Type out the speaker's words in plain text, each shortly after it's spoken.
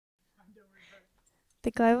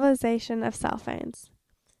The globalization of cell phones.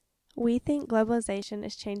 We think globalization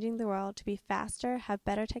is changing the world to be faster, have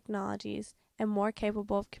better technologies, and more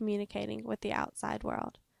capable of communicating with the outside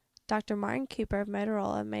world. Dr. Martin Cooper of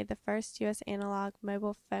Motorola made the first U.S. analog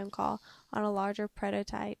mobile phone call on a larger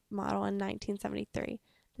prototype model in 1973.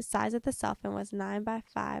 The size of the cell phone was 9 by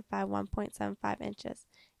 5 by 1.75 inches.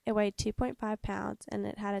 It weighed 2.5 pounds, and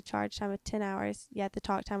it had a charge time of 10 hours, yet the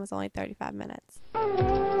talk time was only 35 minutes.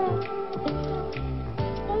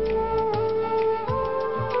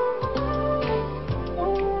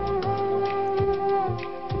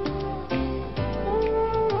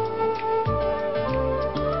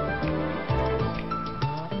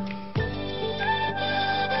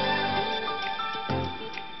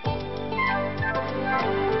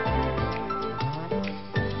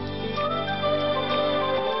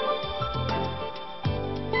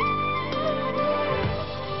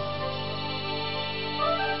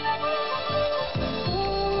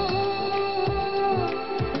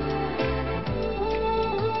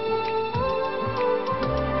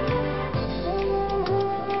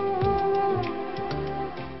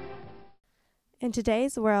 In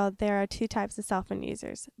today's world, there are two types of cell phone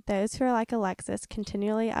users. Those who are like a lexus,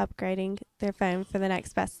 continually upgrading their phone for the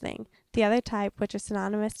next best thing. The other type, which are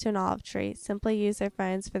synonymous to an olive tree, simply use their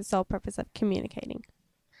phones for the sole purpose of communicating.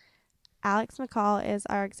 Alex McCall is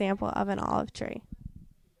our example of an olive tree.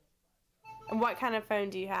 And what kind of phone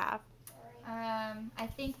do you have? I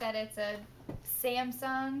think that it's a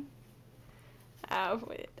Samsung. Oh,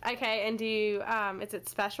 okay. And do you, is it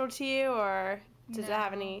special to you, or does it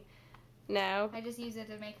have any? No? I just use it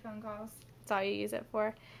to make phone calls. That's all you use it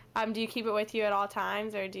for? Do you keep it with you at all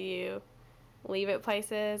times, or do you leave it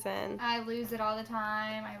places? And I lose it all the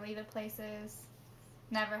time. I leave it places.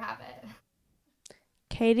 Never have it.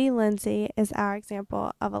 Katie Lindsay is our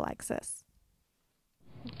example of a Lexus.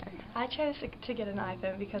 I chose to get an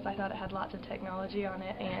iPhone because I thought it had lots of technology on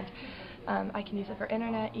it, and I can use it for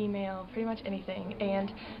internet, email, pretty much anything. And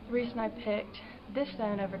the reason I picked this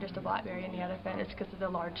phone over just a BlackBerry and the other phone is because of the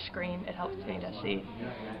large screen. It helps me to see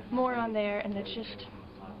more on there, and it's just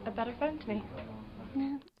a better phone to me.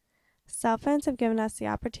 Yeah. Cell phones have given us the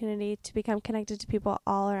opportunity to become connected to people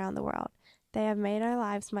all around the world. They have made our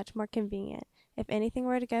lives much more convenient. If anything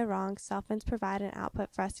were to go wrong, cell phones provide an outlet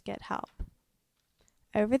for us to get help.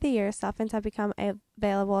 Over the years, cell phones have become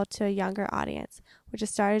available to a younger audience, which has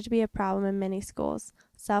started to be a problem in many schools.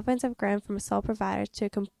 Cell phones have grown from a sole provider to a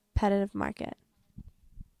competitive market.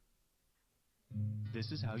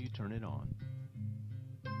 This is how you turn it on.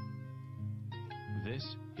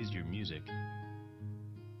 This is your music.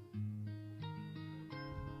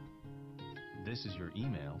 This is your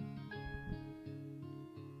email.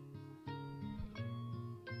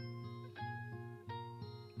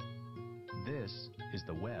 This is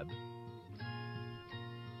the web.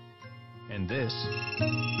 And this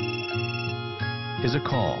is a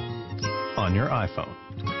call on your iPhone.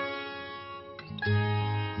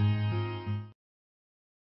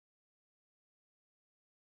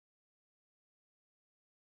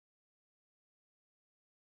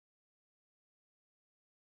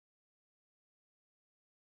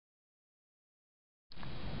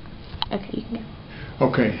 Okay, you can go.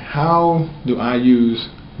 Okay, how do I use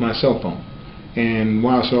my cell phone? And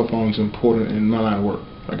why are cell phones important in my line of work?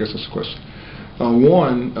 I guess that's the question.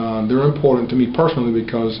 One, they're important to me personally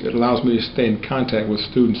because it allows me to stay in contact with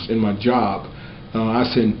students in my job. I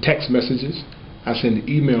send text messages, I send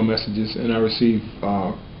email messages, and I receive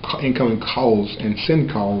incoming calls and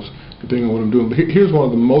send calls depending on what I'm doing. But here's one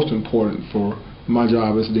of the most important for my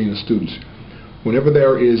job as dean of students. Whenever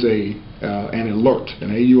there is an alert,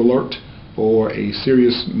 an AU alert, or a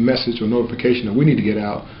serious message or notification that we need to get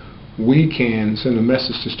out, we can send a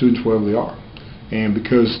message to students wherever they are. And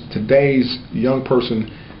because today's young person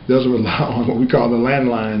doesn't rely on what we call the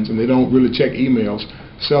landlines, and they don't really check emails,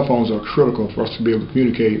 cell phones are critical for us to be able to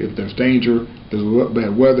communicate if there's danger, there's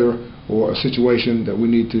bad weather, or a situation that we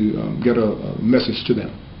need to get a message to them.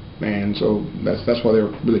 And so that's why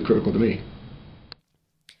they're really critical to me.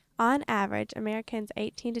 On average, Americans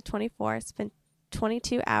 18 to 24 spend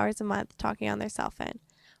 22 hours a month talking on their cell phone.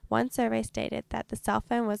 One survey stated that the cell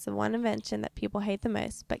phone was the one invention that people hate the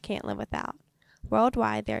most but can't live without.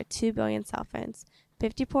 Worldwide, there are 2 billion cell phones.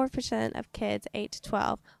 54% of kids 8 to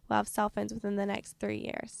 12 will have cell phones within the next 3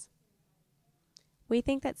 years. We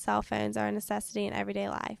think that cell phones are a necessity in everyday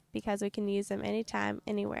life because we can use them anytime,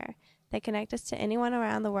 anywhere. They connect us to anyone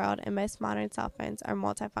around the world, and most modern cell phones are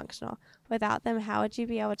multifunctional. Without them, how would you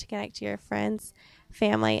be able to connect to your friends,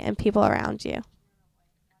 family, and people around you?